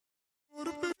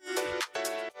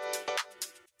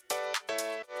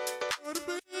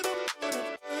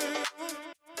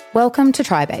Welcome to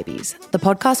Try Babies, the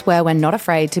podcast where we're not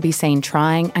afraid to be seen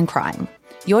trying and crying.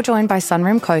 You're joined by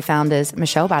Sunroom co-founders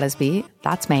Michelle Battersby,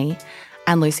 that's me,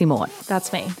 and Lucy Mort.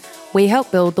 That's me. We help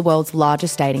build the world's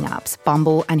largest dating apps,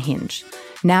 Bumble and Hinge.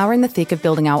 Now we're in the thick of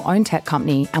building our own tech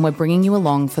company and we're bringing you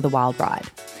along for the wild ride.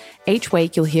 Each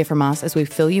week you'll hear from us as we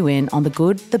fill you in on the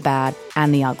good, the bad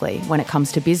and the ugly when it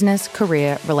comes to business,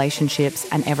 career, relationships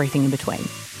and everything in between.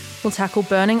 We'll tackle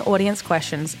burning audience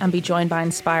questions and be joined by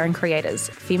inspiring creators,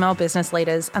 female business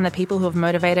leaders and the people who have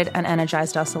motivated and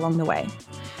energized us along the way.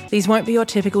 These won't be your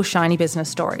typical shiny business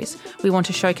stories. We want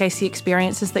to showcase the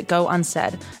experiences that go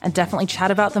unsaid and definitely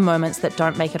chat about the moments that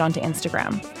don't make it onto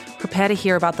Instagram. Prepare to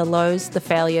hear about the lows, the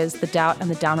failures, the doubt and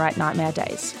the downright nightmare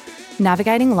days.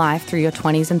 Navigating life through your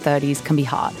 20s and 30s can be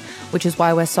hard, which is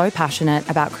why we're so passionate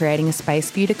about creating a space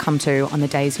for you to come to on the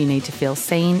days you need to feel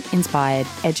seen, inspired,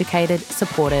 educated,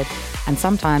 supported, and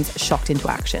sometimes shocked into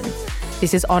action.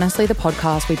 This is honestly the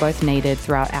podcast we both needed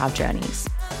throughout our journeys.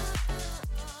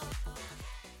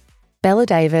 Bella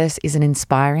Davis is an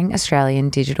inspiring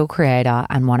Australian digital creator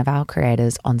and one of our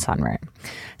creators on Sunroom.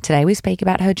 Today we speak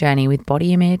about her journey with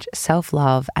body image,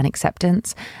 self-love and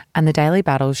acceptance and the daily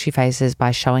battles she faces by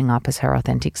showing up as her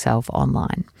authentic self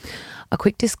online. A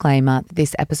quick disclaimer,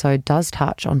 this episode does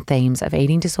touch on themes of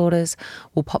eating disorders.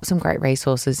 We'll pop some great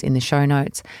resources in the show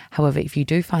notes. However, if you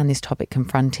do find this topic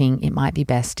confronting, it might be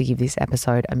best to give this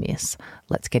episode a miss.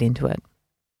 Let's get into it.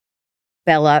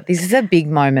 Bella, this is a big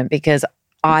moment because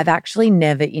I've actually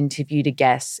never interviewed a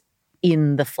guest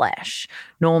in the flesh.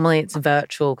 Normally it's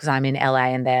virtual because I'm in LA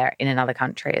and they're in another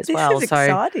country as well. This is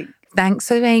exciting. Thanks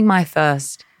for being my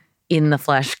first in the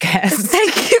flesh guest.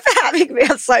 Thank you for having me.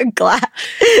 I'm so glad.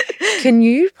 Can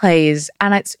you please,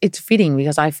 and it's fitting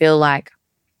because I feel like,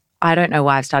 I don't know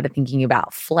why I've started thinking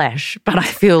about flesh, but I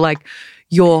feel like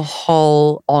your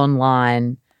whole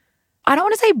online, I don't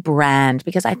want to say brand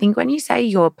because I think when you say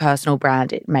your personal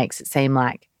brand, it makes it seem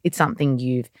like it's something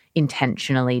you've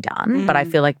intentionally done. But I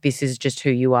feel like this is just who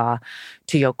you are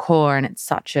to your core and it's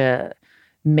such a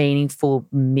meaningful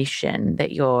mission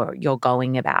that you're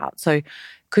going about. So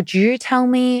could you tell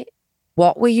me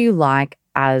what were you like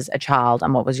as a child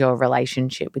and what was your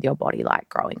relationship with your body like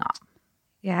growing up?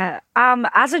 Yeah.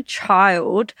 As a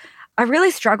child, I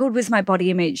really struggled with my body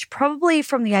image probably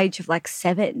from the age of like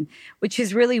 7, which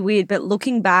is really weird. But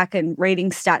looking back and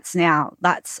reading stats now,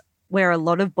 that's where a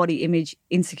lot of body image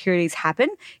insecurities happen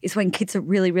is when kids are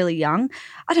really, really young.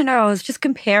 I don't know, I was just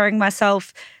comparing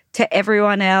myself to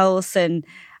everyone else and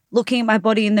looking at my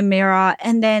body in the mirror,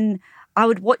 and then I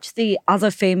would watch the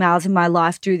other females in my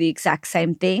life do the exact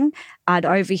same thing. I'd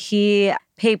overhear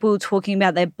people talking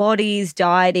about their bodies,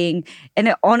 dieting,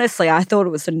 and honestly, I thought it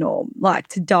was the norm, like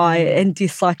to diet and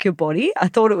dislike your body. I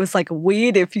thought it was like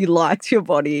weird if you liked your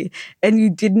body and you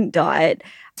didn't diet.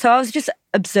 So I was just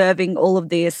observing all of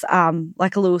this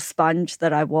like a little sponge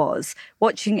that I was,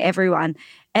 watching everyone.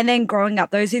 And then growing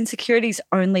up, those insecurities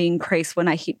only increased when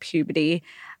I hit puberty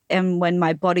and when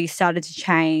my body started to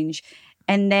change.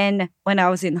 And then when I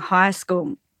was in high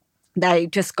school, they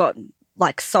just got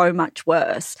like so much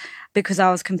worse because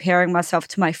I was comparing myself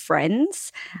to my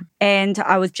friends and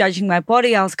I was judging my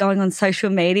body. I was going on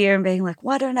social media and being like,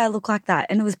 why don't I look like that?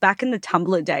 And it was back in the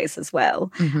Tumblr days as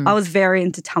well. I was very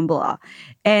into Tumblr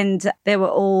and there were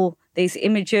all these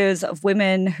images of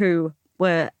women who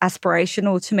were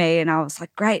aspirational to me and I was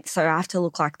like, great, so I have to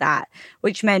look like that,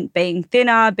 which meant being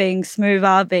thinner, being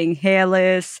smoother, being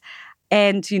hairless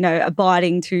and, you know,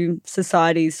 abiding to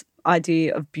society's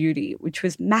idea of beauty, which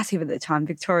was massive at the time,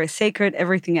 Victoria's Secret,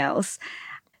 everything else.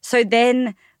 So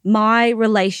then my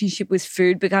relationship with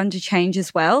food began to change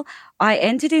as well. I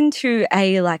entered into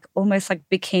a like almost like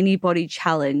bikini body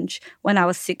challenge when I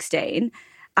was 16.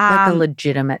 Like a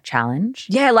legitimate challenge?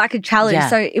 Yeah, like a challenge. Yeah.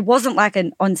 So it wasn't like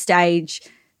an on-stage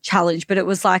challenge, but it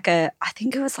was like I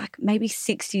think it was like maybe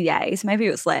 60 days, maybe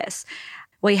it was less.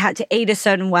 We had to eat a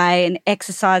certain way and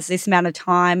exercise this amount of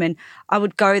time. And I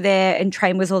would go there and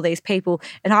train with all these people.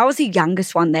 And I was the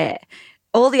youngest one there.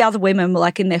 All the other women were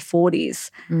like in their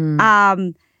 40s.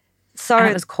 So and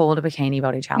it was called a bikini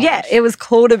body challenge. Yeah, it was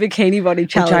called a bikini body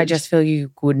challenge. Which I just feel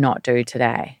you would not do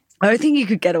today. I don't think you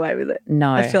could get away with it.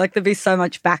 No. I feel like there'd be so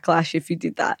much backlash if you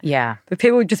did that. Yeah. But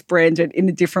people would just brand it in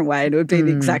a different way and it would be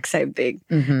the exact same thing.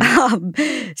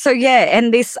 So, yeah,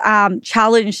 and this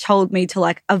challenge told me to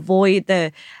like avoid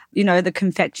the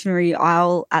confectionery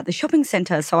aisle at the shopping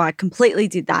centre. So I completely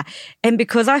did that. And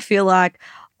because I feel like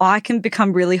I can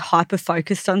become really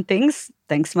hyper-focused on things,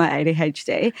 thanks to my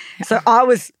ADHD. Yeah. So I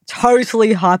was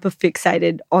totally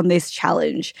hyper-fixated on this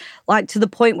challenge, like to the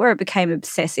point where it became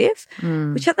obsessive,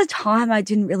 which at the time I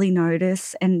didn't really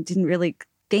notice and didn't really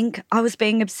think I was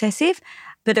being obsessive.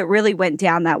 but it really went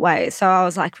down that way. So I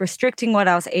was like restricting what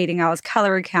I was eating. I was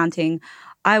calorie counting.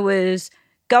 I was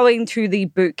going to the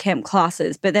boot camp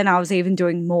classes, but then I was even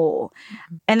doing more.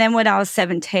 And then when I was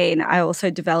 17, I also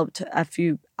developed a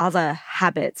few other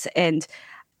habits, and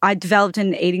I developed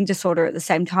an eating disorder at the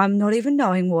same time, not even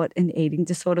knowing what an eating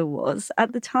disorder was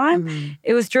at the time.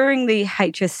 It was during the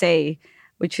HSC,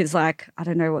 which is like, I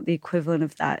don't know what the equivalent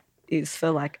of that is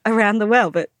for like around the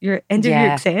world, but your end of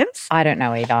year exams. I don't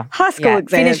know either. High school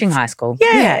exams. Finishing high school.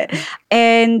 Yeah.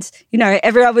 And, you know,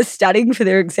 everyone was studying for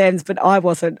their exams, but I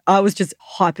wasn't. I was just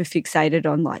hyper fixated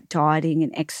on like dieting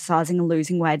and exercising and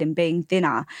losing weight and being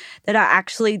thinner that I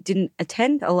actually didn't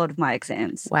attend a lot of my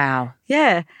exams. Wow.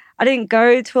 Yeah. I didn't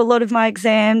go to a lot of my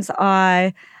exams.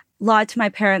 I lied to my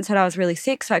parents that I was really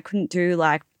sick, so I couldn't do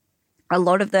like a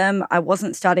lot of them. I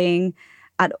wasn't studying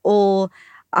at all.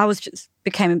 I was just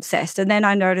became obsessed. And then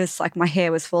I noticed like my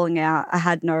hair was falling out. I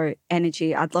had no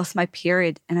energy. I'd lost my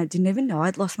period and I didn't even know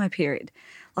I'd lost my period.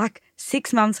 Like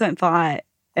 6 months went by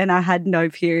and I had no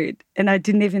period and I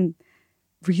didn't even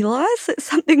realize that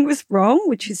something was wrong,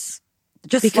 which is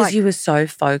just because like, you were so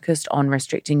focused on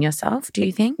restricting yourself, do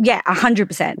you think? Yeah,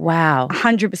 100%. Wow.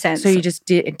 100%. So you just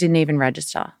didn't even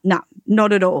register? No,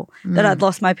 not at all, that I'd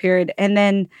lost my period. And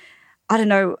then I don't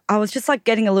know, I was just like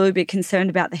getting a little bit concerned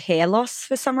about the hair loss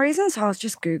for some reason. So I was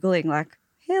just Googling like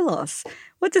hair loss.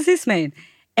 What does this mean?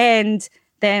 And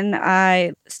then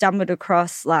I stumbled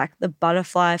across like the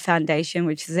Butterfly Foundation,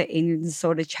 which is an eating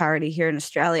disorder charity here in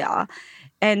Australia,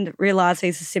 and realised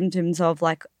these are symptoms of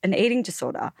like an eating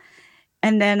disorder.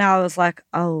 And then I was like,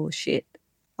 oh shit,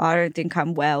 I don't think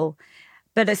I'm well.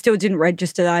 But I still didn't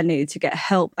register that I needed to get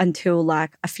help until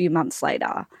like a few months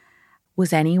later.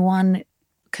 Was anyone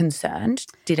concerned?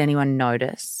 Did anyone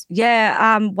notice?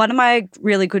 Yeah, one of my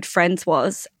really good friends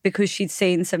was, because she'd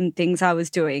seen some things I was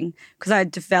doing because I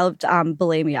developed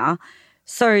bulimia.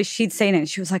 So she'd seen it and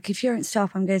she was like, if you don't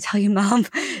stop, I'm going to tell your mum.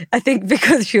 I think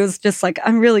because she was just like,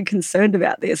 I'm really concerned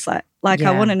about this. Like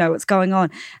I want to know what's going on.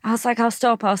 I was like, I'll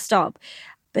stop.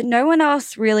 But no one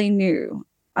else really knew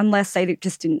unless they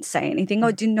just didn't say anything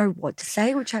or didn't know what to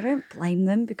say, which I don't blame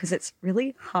them because it's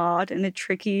really hard and a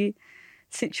tricky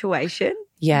situation.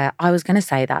 Yeah, I was going to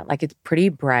say that. Like, it's pretty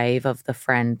brave of the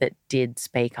friend that did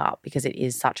speak up because it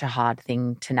is such a hard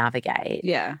thing to navigate.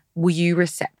 Yeah. Were you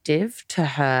receptive to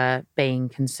her being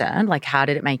concerned? Like, how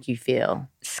did it make you feel?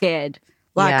 Scared.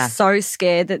 So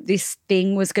scared that this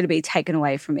thing was going to be taken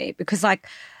away from me because, like,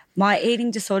 my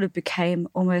eating disorder became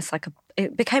almost like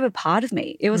it became a part of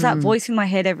me. It was that voice in my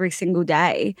head every single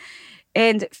day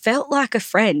and it felt like a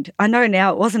friend. I know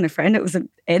now it wasn't a friend, it was an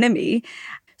enemy.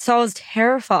 So I was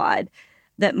terrified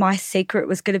that my secret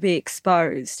was going to be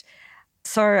exposed.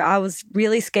 So I was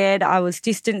really scared. I was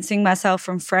distancing myself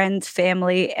from friends,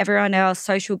 family, everyone else,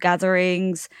 social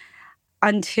gatherings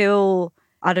until,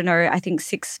 I don't know, I think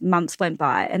 6 months went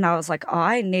by and I was like,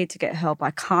 I need to get help.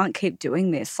 I can't keep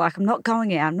doing this. Like, I'm not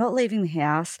going out. I'm not leaving the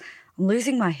house. I'm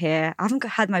losing my hair. I haven't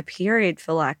had my period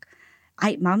for like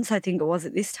 8 months, I think it was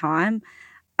at this time.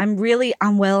 I'm really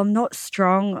unwell. I'm not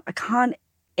strong. I can't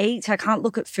eat. I can't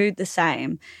look at food the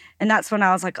same. And that's when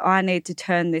I was like, I need to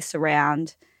turn this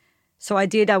around. So I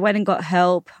did. I went and got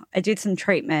help. I did some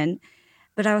treatment,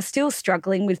 but I was still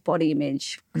struggling with body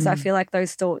image because I feel like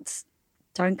those thoughts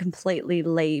don't completely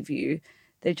leave you.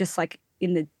 They're just like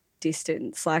in the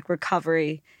distance. Like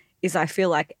recovery is, I feel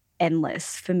like,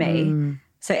 endless for me.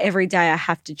 So every day I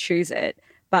have to choose it,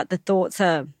 but the thoughts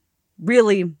are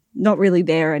really not really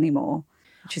there anymore,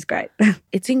 which is great.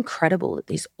 It's incredible that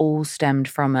this all stemmed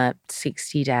from a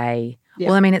 60-day.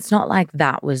 Well, I mean, it's not like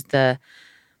that was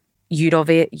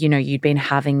you'd been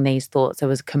having these thoughts. There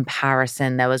was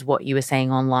comparison. There was what you were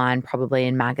saying online, probably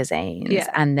in magazines.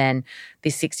 Yeah. And then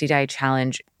this 60-day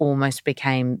challenge almost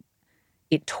became,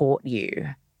 it taught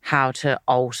you how to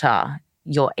alter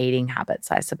your eating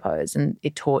habits, I suppose. And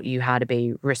it taught you how to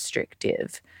be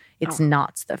restrictive. It's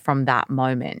nuts that from that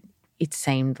moment, it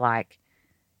seemed like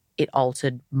it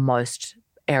altered most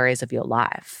areas of your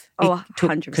life. Oh, it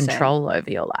took 100%. Control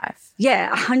over your life.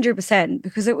 Yeah, 100%,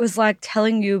 because it was like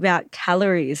telling you about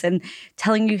calories and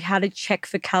telling you how to check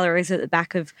for calories at the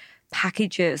back of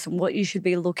packages and what you should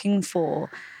be looking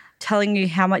for, telling you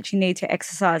how much you need to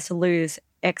exercise to lose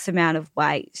X amount of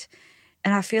weight.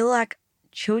 And I feel like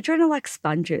children are like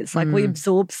sponges. Like we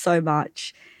absorb so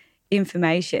much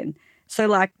information. So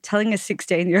like telling a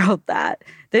 16-year-old that,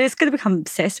 they're just going to become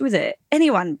obsessed with it.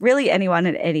 Anyone, really anyone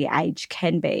at any age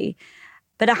can be.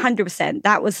 But 100%,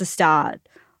 that was the start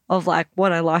of like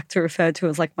what I like to refer to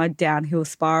as like my downhill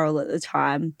spiral at the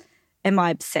time and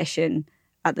my obsession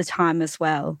at the time as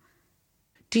well.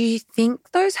 Do you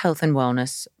think those health and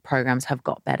wellness programs have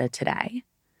got better today?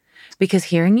 Because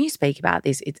hearing you speak about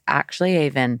this, it's actually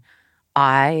even,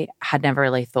 I had never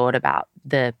really thought about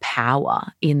the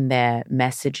power in their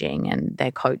messaging and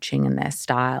their coaching and their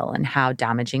style and how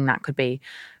damaging that could be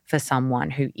for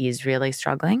someone who is really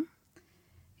struggling.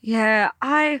 Yeah,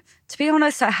 to be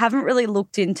honest, I haven't really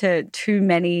looked into too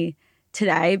many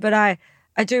today, but I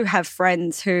do have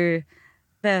friends who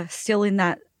they're still in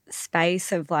that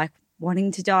space of like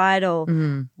wanting to diet or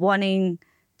wanting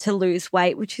to lose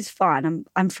weight, which is fine.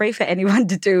 I'm free for anyone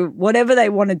to do whatever they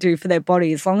want to do for their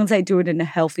body as long as they do it in a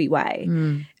healthy way.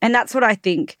 And that's what I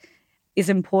think is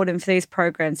important for these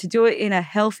programs, to do it in a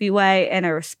healthy way and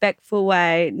a respectful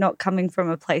way, not coming from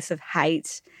a place of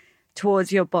hate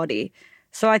towards your body.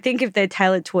 So I think if they're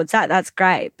tailored towards that, that's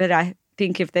great. But I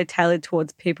think if they're tailored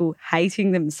towards people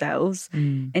hating themselves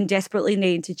and desperately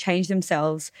needing to change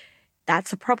themselves,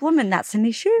 that's a problem and that's an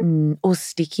issue. Or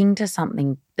sticking to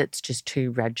something that's just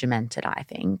too regimented, I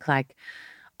think. Like,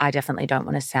 I definitely don't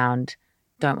want this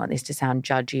to sound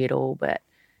judgy at all, but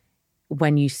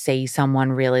when you see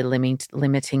someone really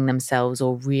limiting themselves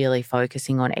or really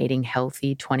focusing on eating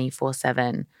healthy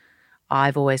 24/7,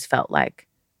 I've always felt like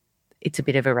it's a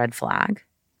bit of a red flag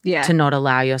to not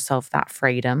allow yourself that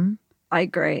freedom. I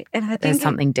agree. And I think there's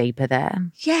something deeper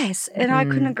there. Yes, and I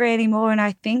couldn't agree anymore. And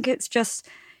I think it's just,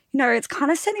 it's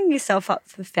kind of setting yourself up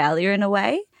for failure in a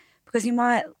way, because you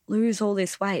might lose all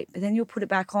this weight, but then you'll put it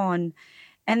back on.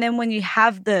 And then when you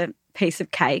have the piece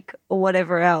of cake or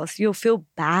whatever else, you'll feel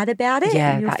bad about it.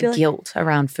 Yeah, that guilt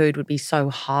around food would be so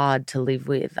hard to live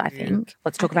with, I think.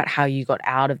 Let's talk about how you got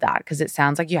out of that, because it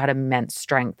sounds like you had immense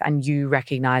strength and you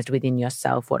recognized within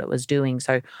yourself what it was doing.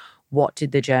 So what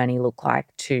did the journey look like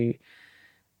to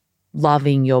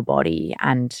loving your body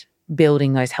and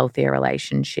building those healthier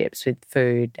relationships with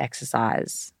food,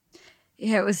 exercise?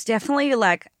 Yeah, it was definitely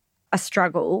like a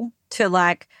struggle to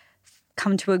like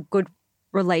come to a good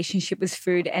relationship with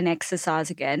food and exercise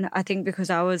again. I think because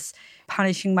I was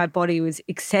punishing my body with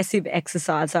excessive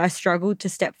exercise, I struggled to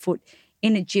step foot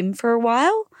in a gym for a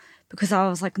while because I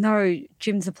was like, no,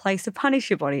 gym's a place to punish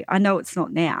your body. I know it's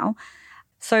not now.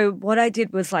 So what I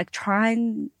did was like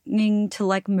trying to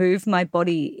like move my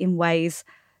body in ways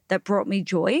that brought me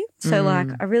joy. So like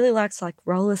I really liked like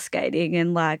roller skating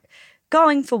and like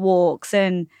going for walks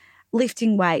and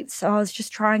lifting weights. So I was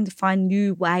just trying to find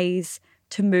new ways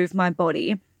to move my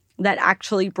body that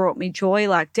actually brought me joy,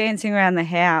 like dancing around the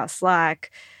house, like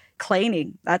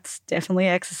cleaning. That's definitely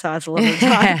exercise a lot of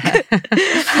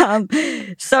the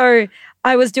time. So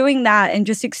I was doing that and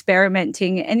just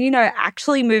experimenting and,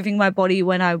 actually moving my body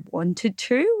when I wanted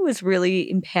to was really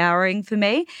empowering for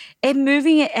me, and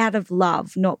moving it out of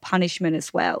love, not punishment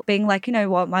as well. Being like, you know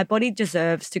what, my body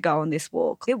deserves to go on this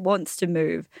walk. It wants to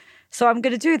move. So I'm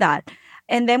going to do that.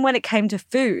 And then when it came to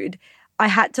food, I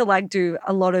had to like do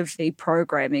a lot of the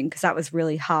programming because that was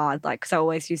really hard. Like, because I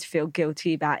always used to feel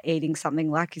guilty about eating something,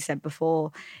 like you said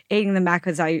before, eating the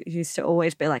macros. I used to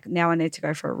always be like, now I need to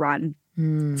go for a run.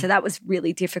 So that was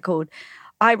really difficult.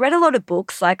 I read a lot of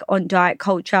books like on diet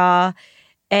culture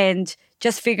and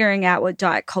just figuring out what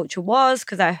diet culture was,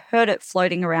 because I heard it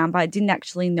floating around, but I didn't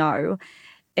actually know.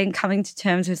 And coming to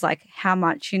terms with like how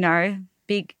much,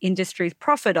 big industries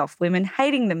profit off women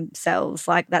hating themselves.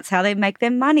 Like that's how they make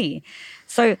their money.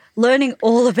 So learning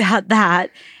all about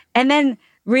that and then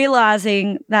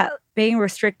realizing that being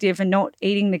restrictive and not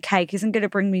eating the cake isn't going to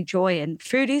bring me joy, and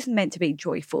food isn't meant to be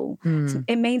joyful.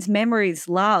 It means memories,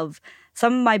 love.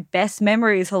 Some of my best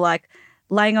memories are like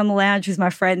laying on the lounge with my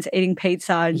friends eating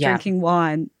pizza and drinking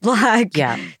wine, like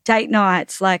date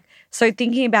nights. Like, so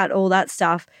thinking about all that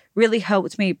stuff really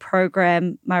helped me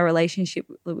program my relationship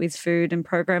with food and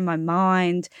program my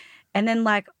mind. And then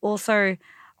like also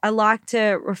I like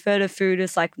to refer to food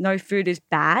as like no food is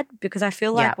bad, because I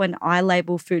feel like when I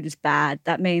label food as bad,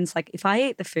 that means like if I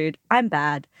eat the food, I'm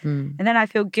bad. And then I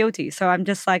feel guilty. So I'm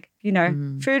just like,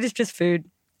 food is just food.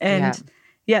 And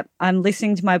I'm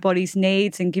listening to my body's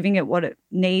needs and giving it what it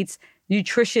needs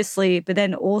nutritiously, but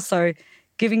then also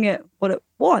giving it what it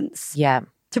wants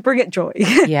to bring it joy.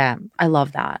 Yeah, I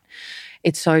love that.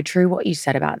 It's so true what you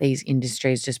said about these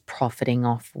industries just profiting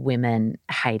off women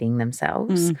hating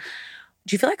themselves.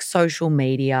 Do you feel like social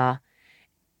media,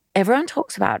 everyone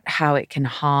talks about how it can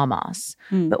harm us,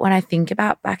 but when I think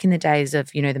about back in the days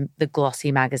of, the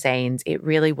glossy magazines, it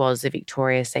really was the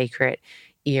Victoria's Secret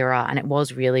era, and it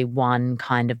was really one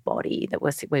kind of body that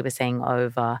we were seeing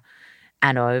over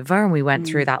and over, and we went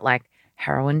through that like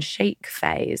heroin chic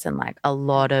phase and like a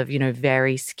lot of,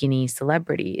 very skinny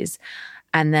celebrities.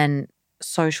 And then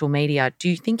social media, do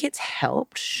you think it's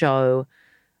helped show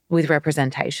with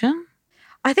representation?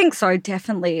 I think so,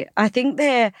 definitely. I think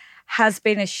there has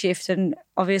been a shift, and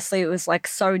obviously it was like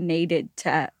so needed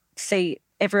to see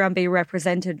everyone be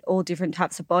represented, all different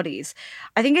types of bodies.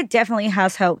 I think it definitely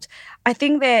has helped. I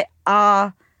think there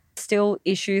are still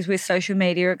issues with social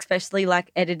media, especially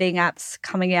like editing apps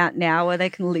coming out now where they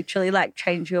can literally like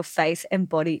change your face and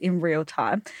body in real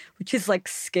time, which is like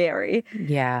scary.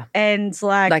 Yeah. And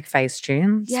like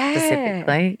Facetune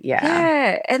specifically. Yeah.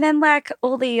 Yeah. And then like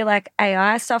all the like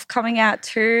AI stuff coming out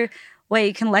too, where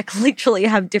you can like literally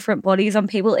have different bodies on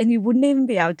people and you wouldn't even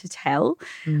be able to tell,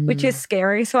 which is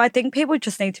scary. So I think people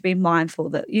just need to be mindful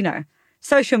that, you know,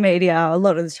 social media a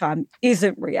lot of the time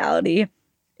isn't reality.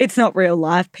 It's not real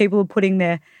life. People are putting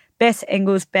their best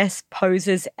angles, best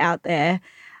poses out there.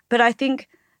 But I think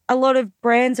a lot of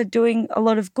brands are doing a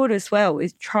lot of good as well,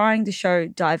 is trying to show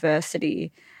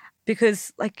diversity,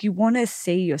 because like you want to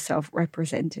see yourself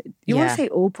represented. You want to see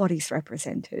all bodies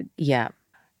represented. Yeah.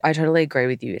 I totally agree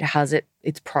with you. It has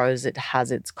its pros, it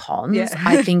has its cons. Yeah.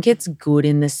 I think it's good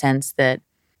in the sense that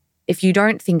if you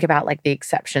don't think about like the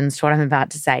exceptions to what I'm about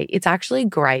to say, it's actually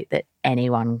great that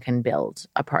anyone can build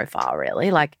a profile,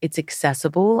 really. Like it's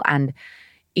accessible, and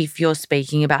if you're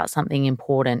speaking about something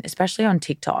important, especially on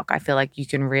TikTok, I feel like you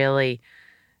can really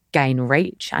gain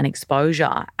reach and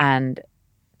exposure and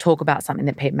talk about something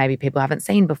that maybe people haven't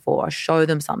seen before, show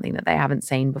them something that they haven't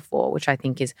seen before, which I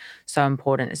think is so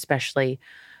important, especially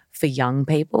for young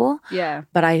people. Yeah.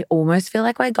 But I almost feel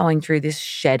like we're going through this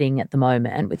shedding at the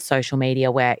moment with social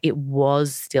media, where it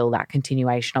was still that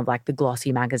continuation of like the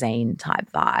glossy magazine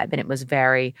type vibe. And it was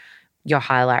very your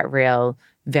highlight reel,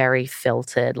 very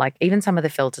filtered. Like even some of the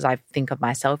filters I think of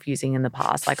myself using in the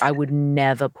past, like I would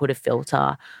never put a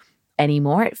filter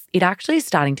anymore. It actually is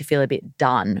starting to feel a bit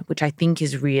done, which I think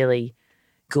is really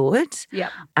good.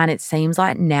 Yeah. And it seems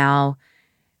like now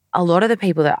a lot of the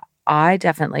people that I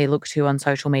definitely look to on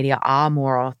social media are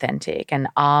more authentic and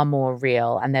are more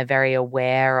real, and they're very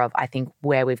aware of, I think,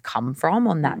 where we've come from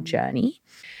on that journey.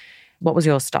 What was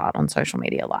your start on social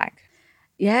media like?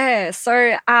 Yeah.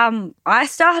 So I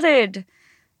started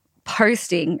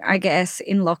posting, I guess,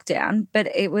 in lockdown,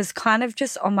 but it was kind of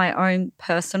just on my own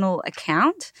personal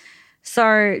account.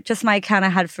 So just my account I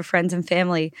had for friends and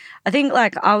family. I think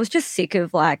like I was just sick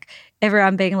of like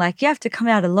everyone being like, you have to come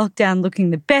out of lockdown looking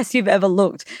the best you've ever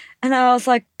looked. And I was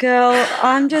like, girl,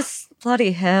 I'm just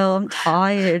bloody hell, I'm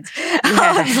tired. Yeah.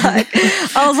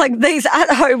 I was like, these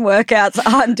at-home workouts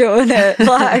aren't doing it.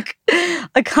 Like,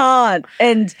 I can't.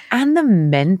 And the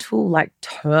mental like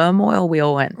turmoil we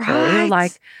all went through. Right.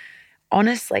 Like,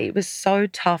 honestly, it was so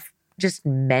tough just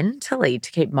mentally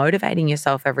to keep motivating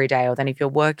yourself every day. Or then if you're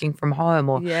working from home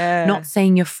or not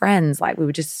seeing your friends, like we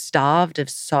were just starved of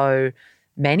so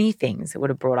many things that would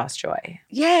have brought us joy.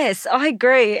 Yes, I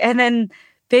agree. And then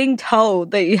being told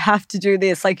that you have to do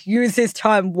this, like use this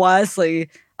time wisely,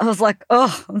 I was like,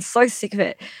 oh, I'm so sick of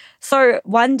it. So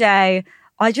one day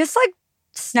I just like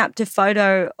snapped a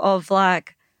photo of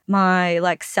like my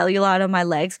like cellulite on my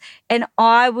legs, and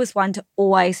I was one to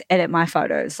always edit my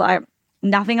photos. Like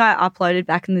nothing I uploaded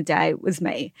back in the day was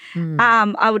me.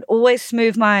 I would always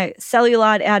smooth my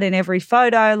cellulite out in every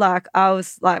photo. Like I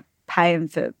was like paying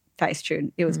for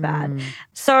Facetune. It was bad.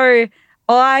 So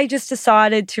I just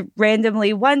decided to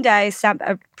randomly one day snap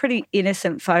a pretty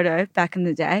innocent photo back in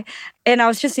the day. And I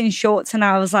was just in shorts, and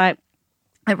I was like,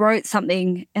 I wrote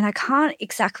something, and I can't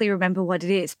exactly remember what it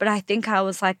is, but I think I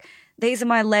was like, these are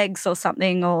my legs or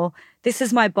something, or this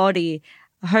is my body.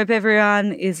 I hope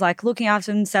everyone is like looking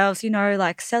after themselves, you know,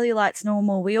 like cellulite's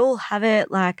normal. We all have it.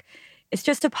 Like it's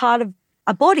just a part of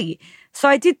a body. So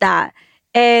I did that,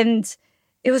 and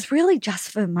it was really just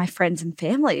for my friends and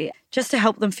family, just to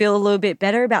help them feel a little bit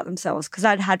better about themselves, because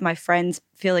I'd had my friends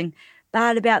feeling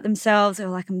bad about themselves. They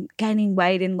were like, I'm gaining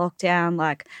weight in lockdown.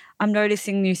 Like I'm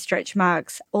noticing new stretch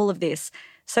marks, all of this.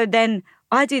 So then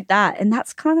I did that, and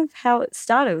that's kind of how it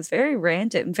started. It was very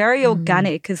random, very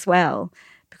organic as well,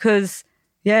 because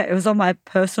yeah, it was on my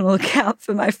personal account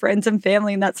for my friends and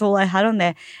family, and that's all I had on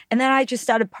there. And then I just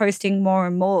started posting more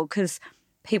and more because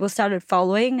people started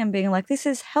following and being like, this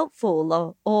is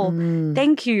helpful, or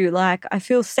thank you, like I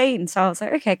feel seen. So I was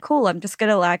like, okay, cool. I'm just going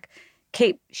to like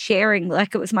keep sharing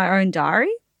like it was my own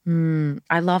diary.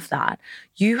 I love that.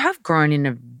 You have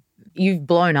grown you've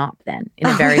blown up then in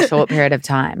a very short period of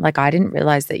time. Like I didn't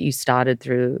realize that you started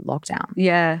through lockdown.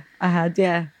 Yeah, I had,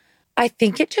 yeah. I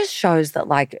think it just shows that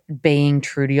like being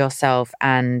true to yourself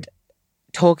and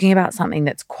talking about something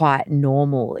that's quite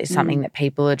normal is something that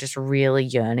people are just really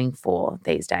yearning for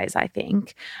these days, I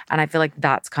think. And I feel like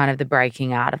that's kind of the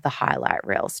breaking out of the highlight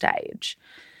reel stage.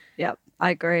 Yep, I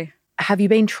agree. Have you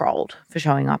been trolled for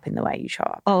showing up in the way you show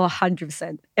up? Oh,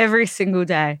 100%. Every single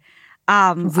day.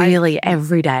 Really,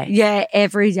 every day? Yeah,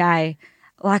 every day.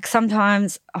 Like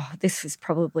sometimes, this is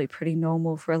probably pretty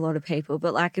normal for a lot of people,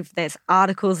 but like if there's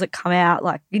articles that come out,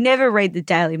 like you never read the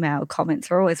Daily Mail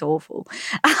comments, are always awful.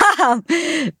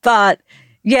 But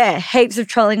yeah, heaps of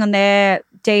trolling on there,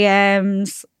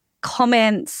 DMs,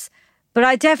 comments. But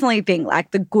I definitely think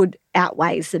like the good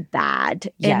outweighs the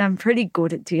bad. Yeah. And I'm pretty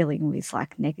good at dealing with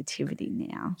like negativity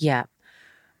now. Yeah.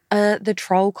 The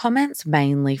troll comments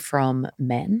mainly from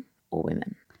men or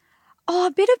women? Oh,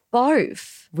 a bit of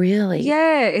both. Really?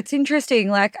 Yeah, it's interesting.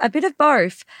 Like a bit of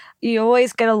both. You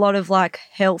always get a lot of like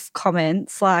health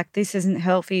comments, like this isn't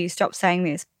healthy, stop saying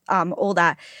this, all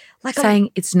that. Like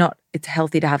saying it's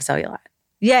healthy to have cellulite.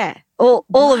 Yeah, all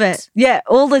of it. Yeah,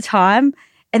 all the time.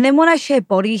 And then when I share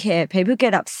body hair, people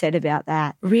get upset about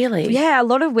that. Really? Yeah, a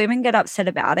lot of women get upset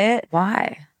about it.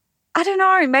 Why? I don't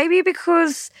know. Maybe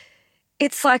because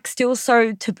it's like still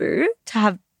so taboo to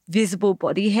have visible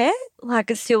body hair.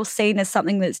 Like it's still seen as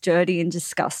something that's dirty and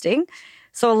disgusting.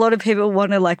 So a lot of people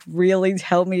want to like really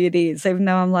tell me it is, even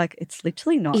though I'm like, it's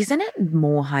literally not. Isn't it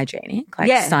more hygienic,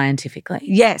 like scientifically?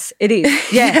 Yes, it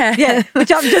is. Yeah.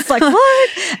 Which I'm just like,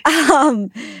 what?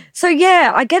 So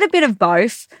yeah, I get a bit of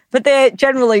both, but they're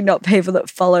generally not people that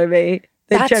follow me.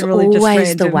 They're That's generally always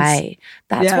just the randoms. way.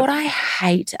 That's what I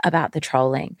hate about the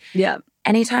trolling. Yeah.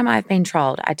 Anytime I've been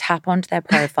trolled, I tap onto their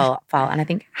profile and I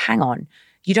think, hang on,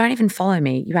 you don't even follow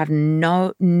me. You have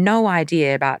no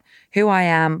idea about who I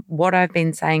am, what I've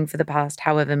been saying for the past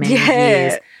however many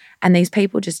years. And these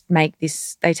people just take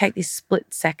this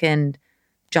split second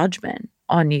judgment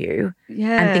on you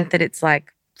and think that it's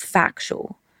like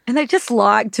factual. And they just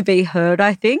like to be heard,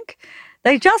 I think.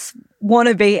 They just want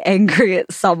to be angry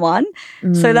at someone.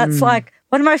 So that's like,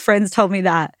 one of my friends told me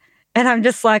that. And I'm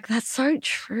just like, that's so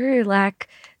true. Like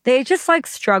they're just like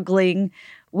struggling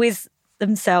with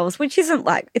themselves, which isn't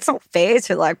like, it's not fair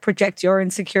to like project your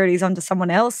insecurities onto someone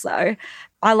else though.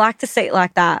 I like to see it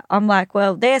like that. I'm like,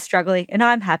 well, they're struggling and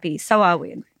I'm happy, so I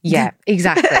win. Yeah,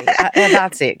 exactly.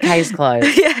 That's it. Case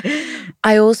closed. Yeah.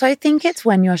 I also think it's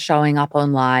when you're showing up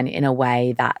online in a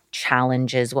way that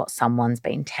challenges what someone's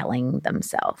been telling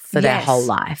themselves for their whole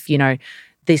life. You know,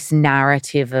 this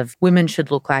narrative of women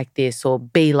should look like this or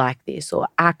be like this or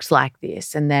act like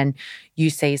this. And then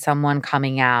you see someone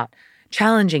coming out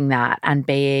challenging that and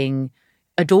being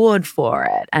adored for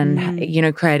it and, you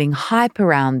know, creating hype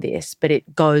around this, but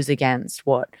it goes against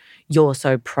what you're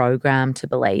so programmed to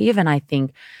believe. And I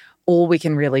think all we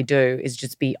can really do is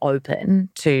just be open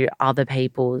to other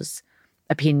people's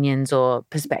opinions or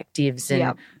perspectives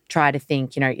and try to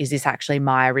think, you know, is this actually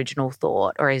my original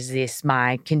thought or is this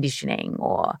my conditioning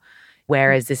or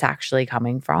where is this actually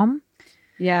coming from?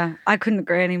 Yeah, I couldn't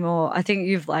agree anymore. I think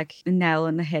you've like the nail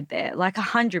on the head there, like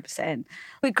 100%.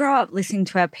 We grow up listening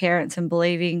to our parents and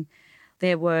believing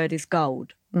their word is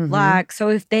gold. Like, so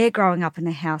if they're growing up in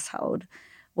a household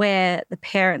where the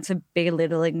parents are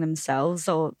belittling themselves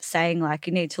or saying like,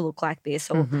 you need to look like this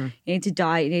or you need to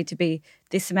diet, you need to be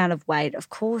this amount of weight, of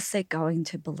course they're going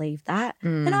to believe that.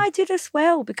 And I did as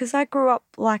well because I grew up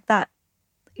like that.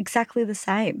 Exactly the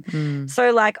same.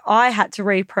 So like I had to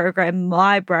reprogram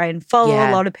my brain, follow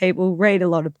a lot of people, read a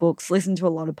lot of books, listen to a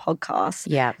lot of podcasts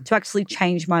to actually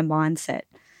change my mindset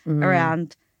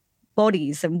around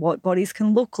bodies and what bodies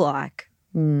can look like.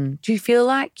 Do you feel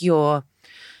like you're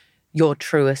your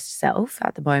truest self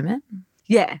at the moment?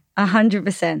 Yeah,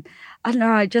 100%. I don't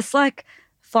know, I just like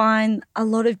find a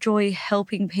lot of joy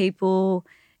helping people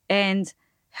and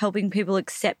helping people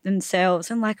accept themselves.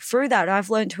 And like through that I've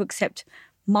learned to accept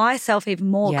myself even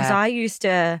more because I used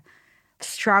to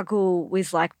struggle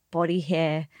with like body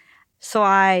hair. So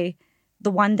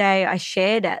the one day I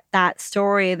shared that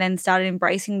story and then started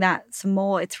embracing that some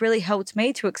more. It's really helped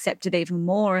me to accept it even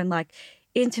more and like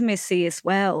intimacy as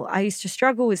well. I used to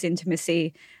struggle with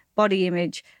intimacy, body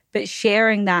image, but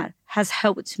sharing that has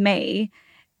helped me.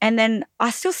 And then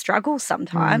I still struggle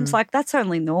sometimes. Like that's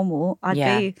only normal. I'd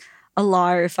be a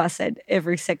liar if I said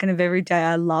every second of every day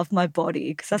I love my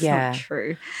body because that's not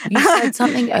true. You said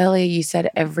something earlier. You said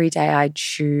every day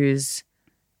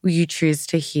you choose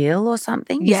to heal or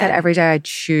something? You said every day I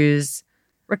choose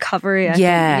recovery. I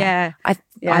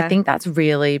think. I think that's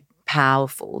really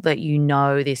powerful that you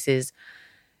know this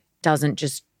doesn't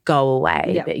just go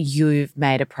away, but you've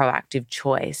made a proactive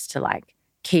choice to like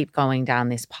keep going down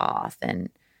this path and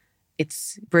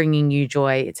it's bringing you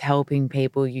joy, it's helping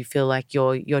people, you feel like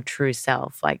you're your true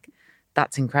self. Like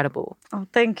that's incredible. Oh,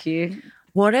 thank you.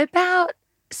 What about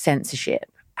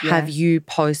censorship? Have you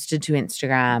posted to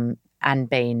Instagram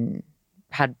and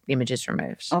had images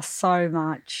removed? Oh, so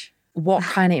much. What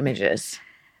kind of images?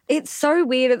 It's so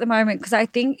weird at the moment because I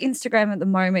think Instagram at the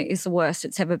moment is the worst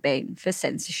it's ever been for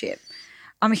censorship.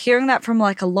 I'm hearing that from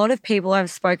like a lot of people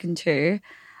I've spoken to,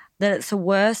 that it's the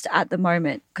worst at the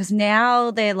moment because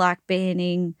now they're like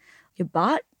banning your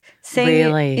butt, seeing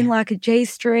Really? it in like a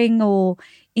G-string or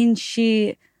in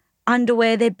sheer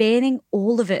underwear. They're banning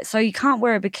all of it. So you can't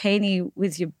wear a bikini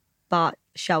with your butt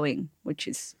showing, which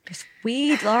is just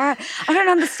weird, Laura. I don't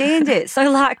understand it. So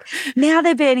like now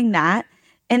they're banning that.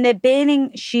 And they're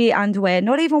banning sheer underwear,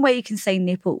 not even where you can see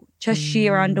nipple, just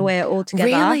sheer underwear altogether.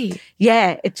 Really?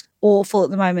 Yeah, it's awful at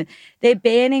the moment. They're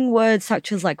banning words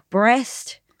such as like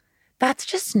breast. That's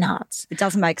just nuts. It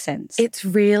doesn't make sense. It's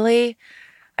really,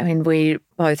 I mean, we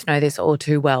both know this all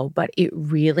too well, but it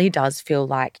really does feel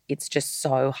like it's just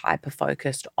so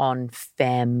hyper-focused on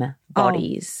femme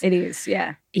bodies. It is,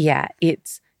 yeah. Yeah,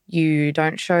 it's you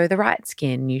don't show the right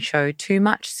skin, you show too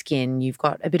much skin, you've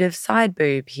got a bit of side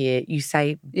boob here, you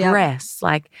say breasts.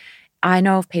 Like I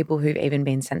know of people who've even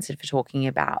been censored for talking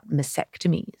about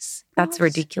mastectomies. That's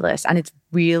ridiculous. And it's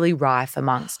really rife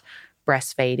amongst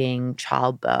breastfeeding,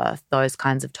 childbirth, those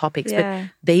kinds of topics. Yeah.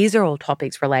 But these are all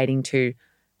topics relating to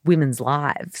women's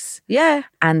lives. Yeah.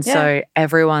 And so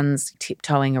everyone's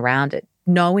tiptoeing around it.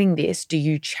 Knowing this, do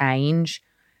you change?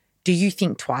 Do you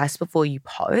think twice before you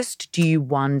post? Do you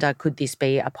wonder, could this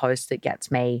be a post that gets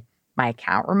me my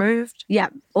account removed? Yeah.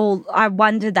 I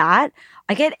wonder that.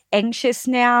 I get anxious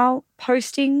now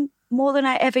posting more than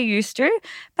I ever used to.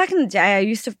 Back in the day, I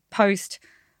used to post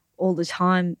all the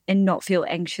time and not feel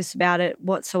anxious about it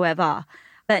whatsoever.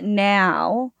 But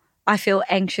now I feel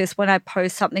anxious when I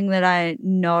post something that I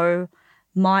know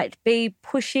might be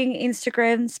pushing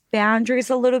Instagram's boundaries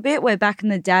a little bit, where back in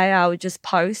the day I would just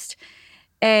post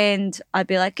and I'd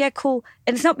be like, yeah, cool.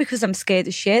 And it's not because I'm scared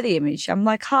to share the image. I'm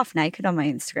like half naked on my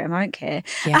Instagram. I don't care.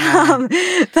 Yeah,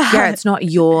 it's not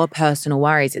your personal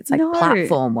worries. It's like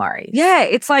platform worries. Yeah,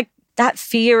 it's like that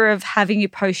fear of having your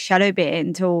post shadow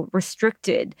banned or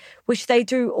restricted, which they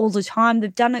do all the time.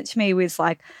 They've done it to me with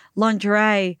like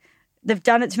lingerie. They've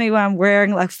done it to me when I'm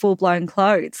wearing like full-blown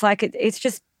clothes. Like it's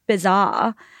just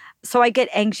bizarre. So I get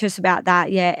anxious about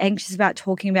that. Yeah, anxious about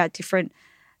talking about different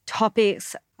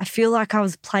topics. I feel like I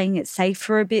was playing it safe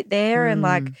for a bit there and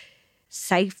like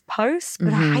safe posts,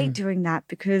 but I hate doing that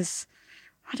because,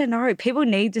 I don't know, people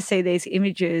need to see these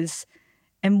images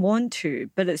and want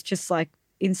to, but it's just like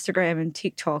Instagram and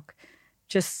TikTok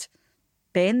just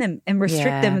ban them and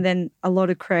restrict them. And then a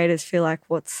lot of creators feel like,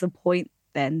 what's the point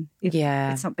then if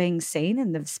it's not being seen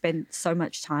and they've spent so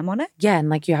much time on it? Yeah, and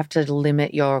like you have to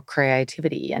limit your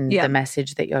creativity and the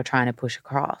message that you're trying to push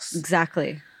across.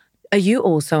 Exactly. Are you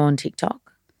also on TikTok?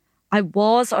 I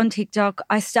was on TikTok.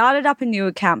 I started up a new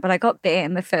account, but I got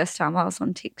banned the first time I was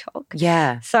on TikTok.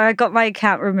 Yeah. So I got my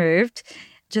account removed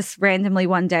just randomly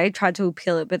one day, tried to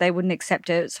appeal it, but they wouldn't accept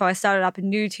it. So I started up a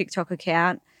new TikTok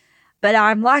account, but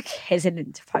I'm like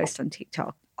hesitant to post on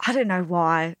TikTok. I don't know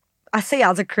why. I see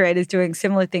other creators doing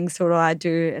similar things to what I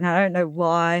do, and I don't know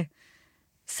why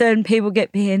certain people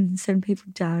get banned and certain people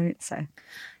don't. So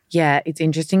yeah, it's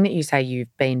interesting that you say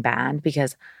you've been banned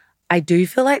because I do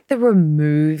feel like the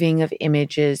removing of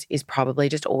images is probably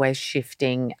just always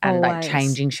shifting and like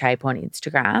changing shape on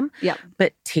Instagram. Yep.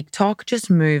 But TikTok just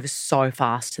moves so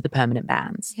fast to the permanent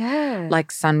bans. Yeah. Like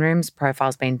Sunroom's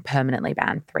profile's been permanently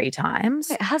banned 3 times.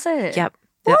 Wait, has it? Yep.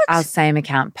 Our same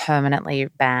account permanently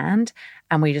banned,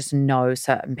 and we just know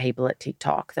certain people at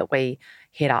TikTok that we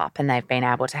hit up and they've been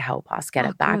able to help us get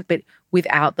it back. Good. But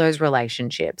without those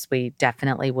relationships, we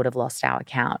definitely would have lost our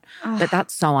account. But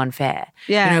that's so unfair.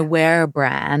 Yeah. You know, we're a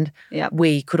brand. Yep.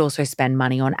 We could also spend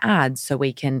money on ads so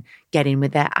we can get in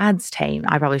with their ads team.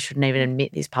 I probably shouldn't even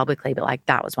admit this publicly, but like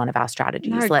that was one of our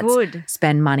strategies. No, Let's good.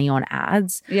 spend money on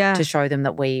ads Yeah. to show them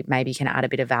that we maybe can add a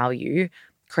bit of value,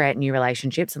 create new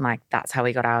relationships, and like that's how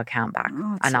we got our account back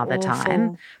another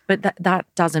time. But that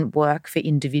doesn't work for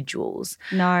individuals.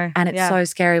 No. And it's so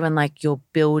scary when like you're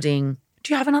building.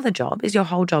 Do you have another job? Is your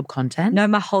whole job content? No,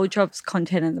 my whole job's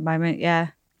content at the moment,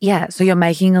 yeah. Yeah, so you're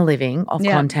making a living off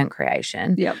content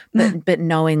creation. Yep. But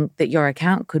knowing that your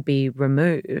account could be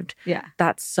removed,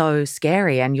 that's so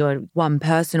scary. And you're one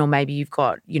person, or maybe you've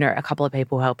got, you know, a couple of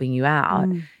people helping you out.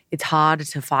 It's harder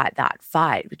to fight that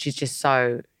fight, which is just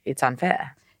so, it's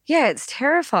unfair. Yeah, it's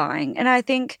terrifying. And I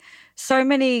think so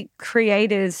many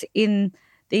creators in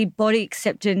the body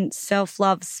acceptance,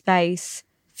 self-love space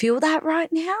feel that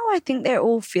right now. I think they're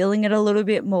all feeling it a little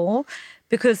bit more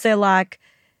because they're like,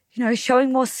 you know,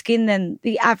 showing more skin than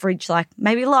the average, like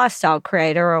maybe lifestyle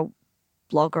creator or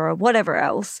blogger or whatever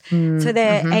else. So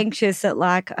they're anxious that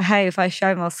like, hey, if I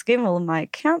show more skin, will my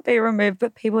account be removed?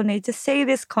 But people need to see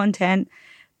this content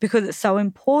because it's so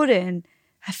important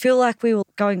I feel like we were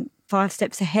going 5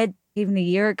 steps ahead even a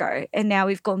year ago, and now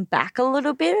we've gone back a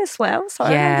little bit as well. So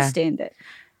I don't understand it.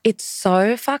 It's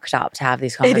so fucked up to have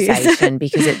this It is. conversation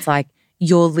because it's like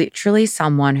you're literally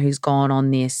someone who's gone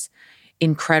on this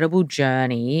incredible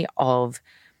journey of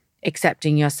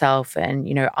accepting yourself and,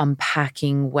 you know,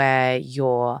 unpacking where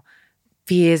your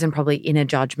fears and probably inner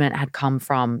judgment had come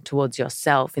from towards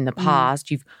yourself in the past.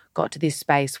 You've got to this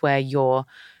space where you're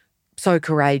so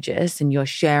courageous and you're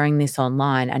sharing this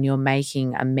online and you're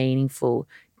making a meaningful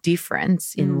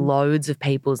difference in loads of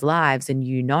people's lives, and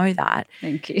you know that.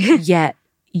 Thank you. Yet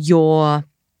you're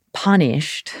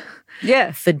punished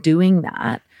for doing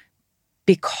that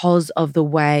because of the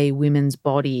way women's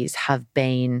bodies have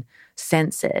been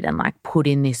censored and like put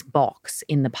in this box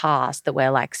in the past that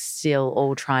we're like still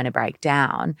all trying to break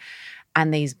down.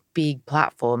 And these big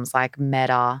platforms like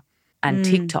Meta and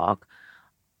TikTok,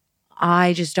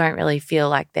 I just don't really feel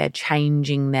like they're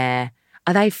changing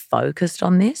are they focused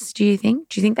on this, do you think?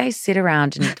 Do you think they sit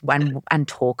around and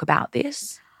talk about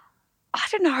this? I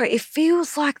don't know. It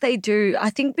feels like they do. I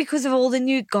think because of all the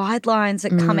new guidelines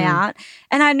that come out,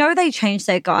 and I know they change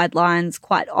their guidelines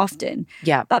quite often.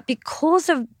 Yeah. But because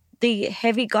of the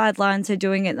heavy guidelines they're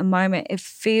doing at the moment, it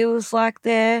feels like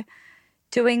they're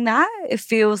doing that. It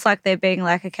feels like they're being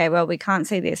like, okay, well, we can't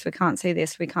see this, we can't see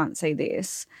this, we can't see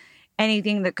this.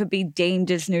 Anything that could be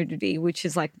deemed as nudity, which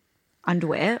is like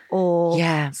underwear or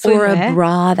or a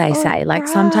bra, they Or say. a Like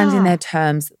bra. sometimes in their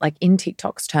terms, like in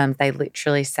TikTok's terms, they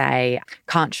literally say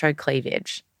can't show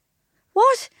cleavage.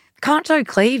 What? Can't show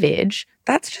cleavage?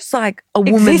 That's just like a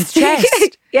woman's Existing.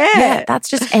 chest. Yeah. That's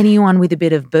just anyone with a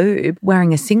bit of boob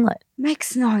wearing a singlet.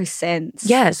 Makes no sense.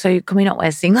 Yeah, so can we not wear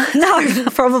singlets?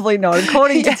 No, probably not.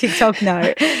 According to TikTok,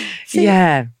 no.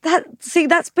 See,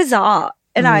 that's bizarre.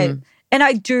 And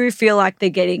I do feel like they're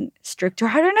getting stricter.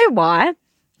 I don't know why,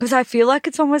 because I feel like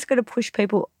it's almost going to push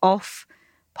people off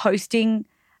posting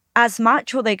as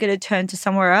much, or they're going to turn to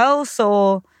somewhere else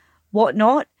or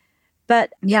whatnot.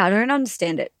 But yeah, I don't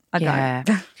understand it. I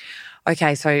don't.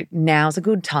 Okay, so now's a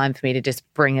good time for me to just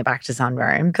bring it back to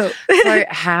Sunroom. Cool. So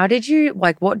how did you,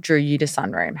 like, what drew you to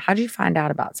Sunroom? How did you find out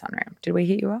about Sunroom? Did we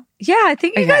hit you up? Yeah, I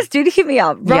think you guys did hit me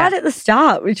up right at the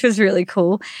start, which was really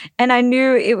cool. And I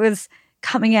knew it was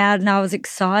coming out and I was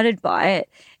excited by it.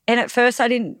 And at first I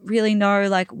didn't really know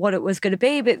like what it was going to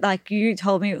be, but like you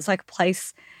told me it was like a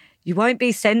place you won't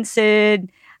be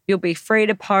censored. You'll be free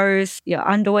to post your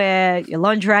underwear, your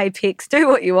lingerie pics, do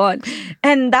what you want.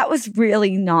 And that was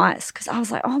really nice because I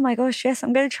was like, oh my gosh, yes,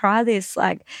 I'm going to try this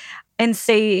like and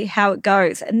see how it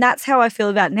goes. And that's how I feel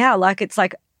about it now. Like it's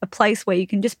like a place where you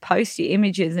can just post your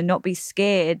images and not be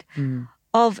scared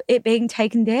of it being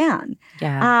taken down.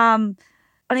 Yeah.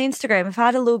 On Instagram, if I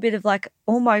had a little bit of like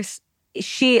almost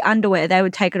sheer underwear, they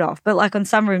would take it off. But like on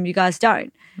Sunroom, you guys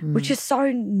don't, which is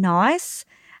so nice.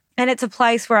 And it's a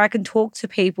place where I can talk to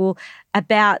people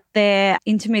about their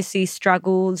intimacy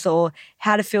struggles or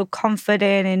how to feel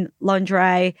confident in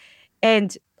lingerie.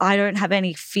 And I don't have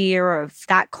any fear of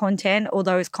that content or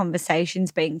those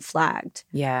conversations being flagged.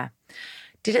 Yeah.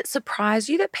 Did it surprise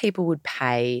you that people would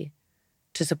pay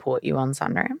to support you on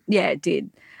Sunroom? Yeah, it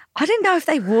did. I didn't know if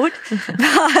they would,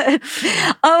 but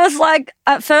I was like,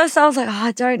 at first I was like, oh,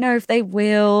 I don't know if they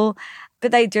will.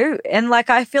 But they do. And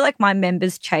like I feel like my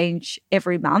members change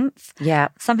every month. Yeah.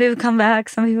 Some people come back,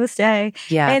 some people stay.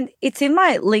 Yeah. And it's in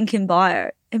my link in bio.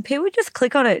 And people just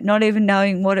click on it not even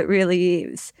knowing what it really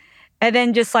is. And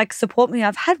then just like support me.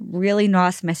 I've had really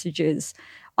nice messages.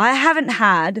 I haven't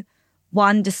had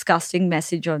one disgusting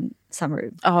message on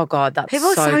Sunroom. Oh God, that's people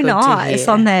are so good nice to hear.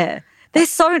 on there. They're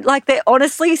so like they're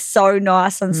honestly so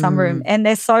nice on Sunroom. And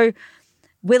they're so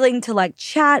willing to like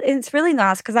chat. And it's really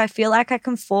nice because I feel like I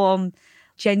can form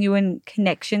genuine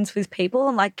connections with people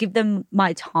and like give them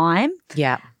my time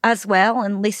as well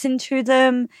and listen to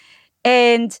them.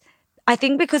 And I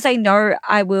think because they know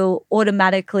I will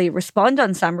automatically respond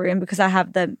on Sunroom because I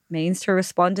have the means to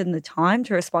respond and the time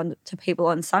to respond to people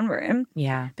on Sunroom.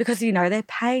 Yeah. Because, you know, they're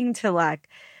paying to like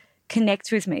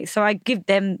connect with me. So I give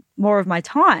them more of my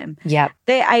time. Yeah.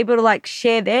 They're able to like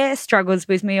share their struggles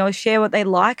with me or share what they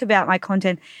like about my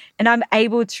content, and I'm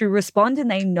able to respond and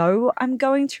they know I'm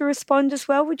going to respond as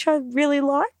well, which I really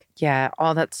like. Yeah.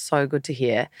 Oh, that's so good to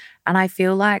hear. And I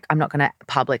feel like I'm not going to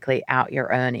publicly out your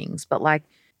earnings, but like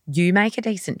you make a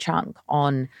decent chunk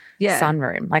on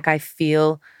Sunroom. Like I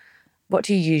feel, what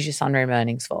do you use your Sunroom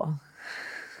earnings for?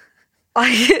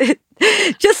 I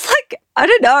just like, I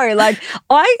don't know, like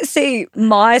I see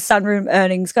my Sunroom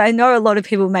earnings. I know a lot of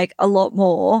people make a lot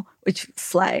more, which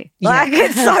slay. Like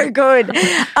it's so good.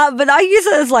 But I use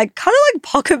it as like kind of like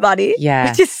pocket money,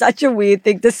 which is such a weird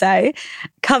thing to say.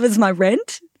 Covers my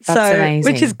rent That's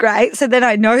amazing. Which is great. So then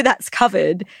I know that's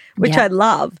covered, which I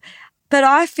love. But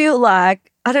I feel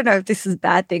like, I don't know if this is a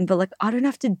bad thing, but like I don't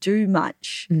have to do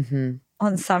much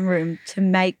on Sunroom to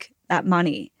make that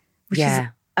money, which is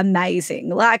amazing.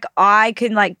 Like I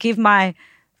can like give my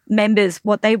members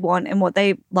what they want and what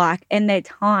they like and their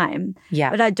time. Yeah.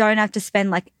 But I don't have to spend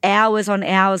like hours on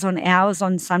hours on hours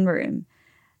on Sunroom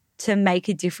to make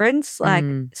a difference. Like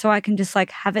so I can just like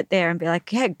have it there and be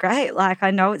like, yeah, great. Like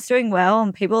I know it's doing well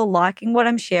and people are liking what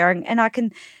I'm sharing, and I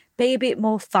can be a bit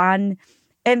more fun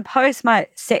and post my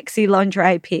sexy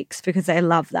lingerie pics because they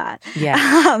love that. Yeah.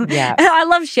 And I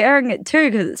love sharing it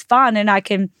too because it's fun, and I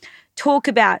can talk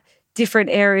about different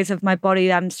areas of my body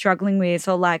that I'm struggling with,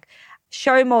 or like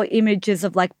show more images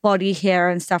of like body hair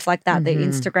and stuff like that that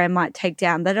Instagram might take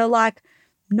down that are like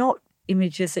not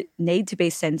images that need to be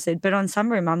censored, but on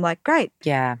Sunroom I'm like, great.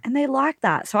 Yeah. And they like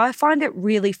that. So I find it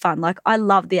really fun. Like I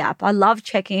love the app. I love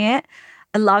checking it.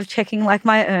 I love checking like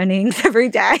my earnings every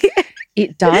day.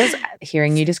 It does,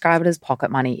 hearing you describe it as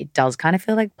pocket money, it does kind of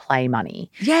feel like play money.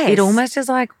 Yes. It almost is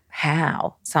like,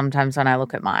 how? Sometimes when I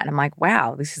look at mine, I'm like,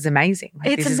 wow, this is amazing.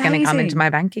 Like, this is going to come into my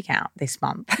bank account this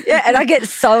month. Yeah, and I get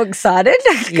so excited.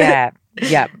 Yeah,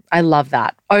 I love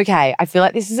that. Okay, I feel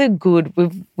like this is a good,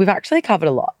 we've actually covered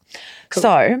a lot. Cool.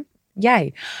 So,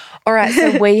 yay. All right,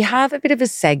 so we have a bit of a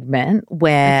segment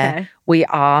where we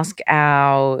ask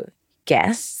our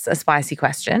guests a spicy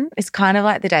question. It's kind of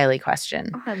like the daily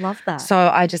question. Oh, I love that. So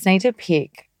I just need to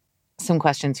pick some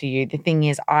questions for you. The thing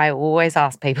is, I always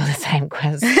ask people the same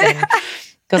question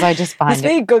because I just find it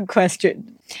a good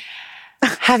question.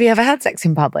 Have you ever had sex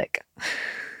in public?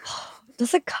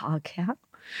 Does a car count?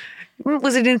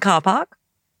 Was it in a car park?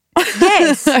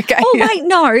 Yes. Okay. Oh, wait,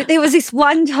 no. There was this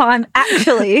one time,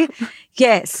 actually.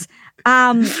 Yes.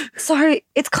 So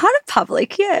it's kind of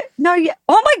public. Yeah. No, yeah.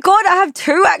 Oh, my God, I have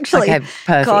two, actually. Okay,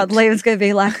 perfect. God, Liam's going to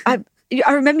be like, I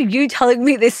remember you telling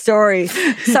me this story.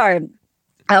 So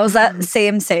I was at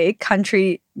CMC,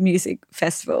 Country Music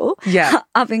Festival,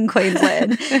 up in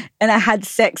Queensland, and I had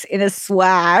sex in a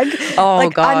swag,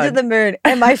 under the moon.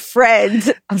 And my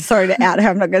friend, I'm sorry to out her,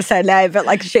 I'm not going to say her name, but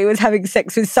like she was having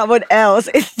sex with someone else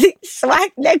in the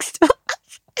swag next to us.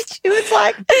 And she was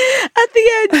like, at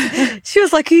the end, she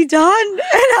was like, are you done?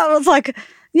 And I was like,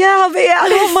 yeah, I'll be out.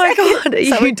 Oh my God, are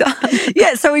you done?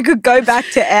 Yeah, so we could go back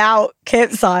to our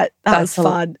campsite. That was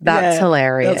fun. That's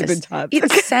hilarious. That was a good time. It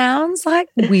sounds like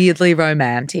weirdly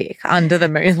romantic under the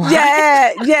moonlight.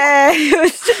 Yeah.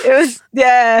 It was,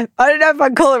 yeah. I don't know if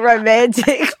I'd call it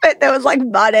romantic, but there was like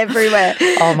mud everywhere.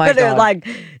 Oh my God. It was like,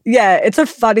 yeah, it's a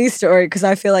funny story because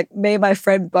I feel like me and my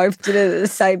friend both did it at the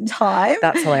same time.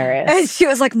 That's hilarious. And she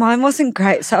was like, mine wasn't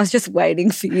great, so I was just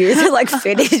waiting for you to like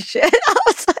finish it. I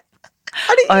was like,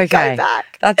 how did you go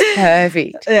back? That's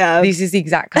perfect. Yeah. This is the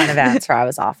exact kind of answer I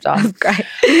was after. Great.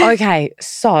 Okay,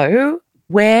 so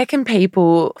where can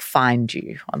people find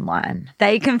you online?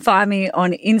 They can find me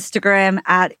on Instagram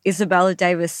at Isabella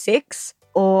Davis 6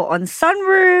 or on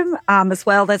Sunroom as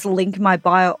well. There's a link in my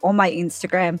bio on my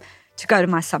Instagram to go to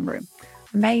my Sunroom.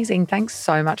 Amazing. Thanks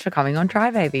so much for coming on Try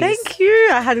Babies. Thank you.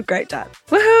 I had a great time.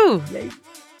 Woohoo. Yay.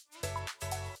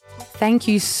 Thank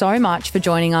you so much for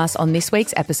joining us on this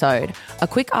week's episode. A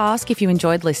quick ask, if you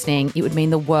enjoyed listening, it would mean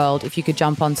the world if you could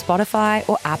jump on Spotify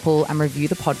or Apple and review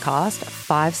the podcast.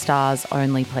 5 stars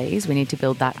only, please. We need to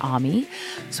build that army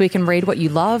so we can read what you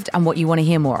loved and what you want to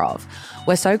hear more of.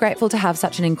 We're so grateful to have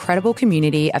such an incredible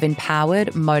community of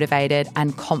empowered, motivated,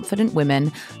 and confident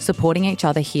women supporting each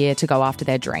other here to go after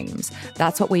their dreams.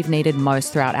 That's what we've needed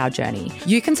most throughout our journey.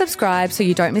 You can subscribe so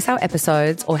you don't miss our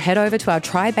episodes, or head over to our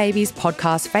Try Babies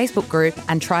podcast Facebook group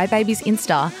and Try Babies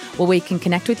Insta, where we can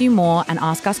connect with you more and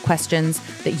ask us questions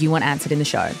that you want answered in the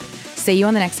show. See you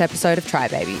on the next episode of Try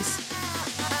Babies.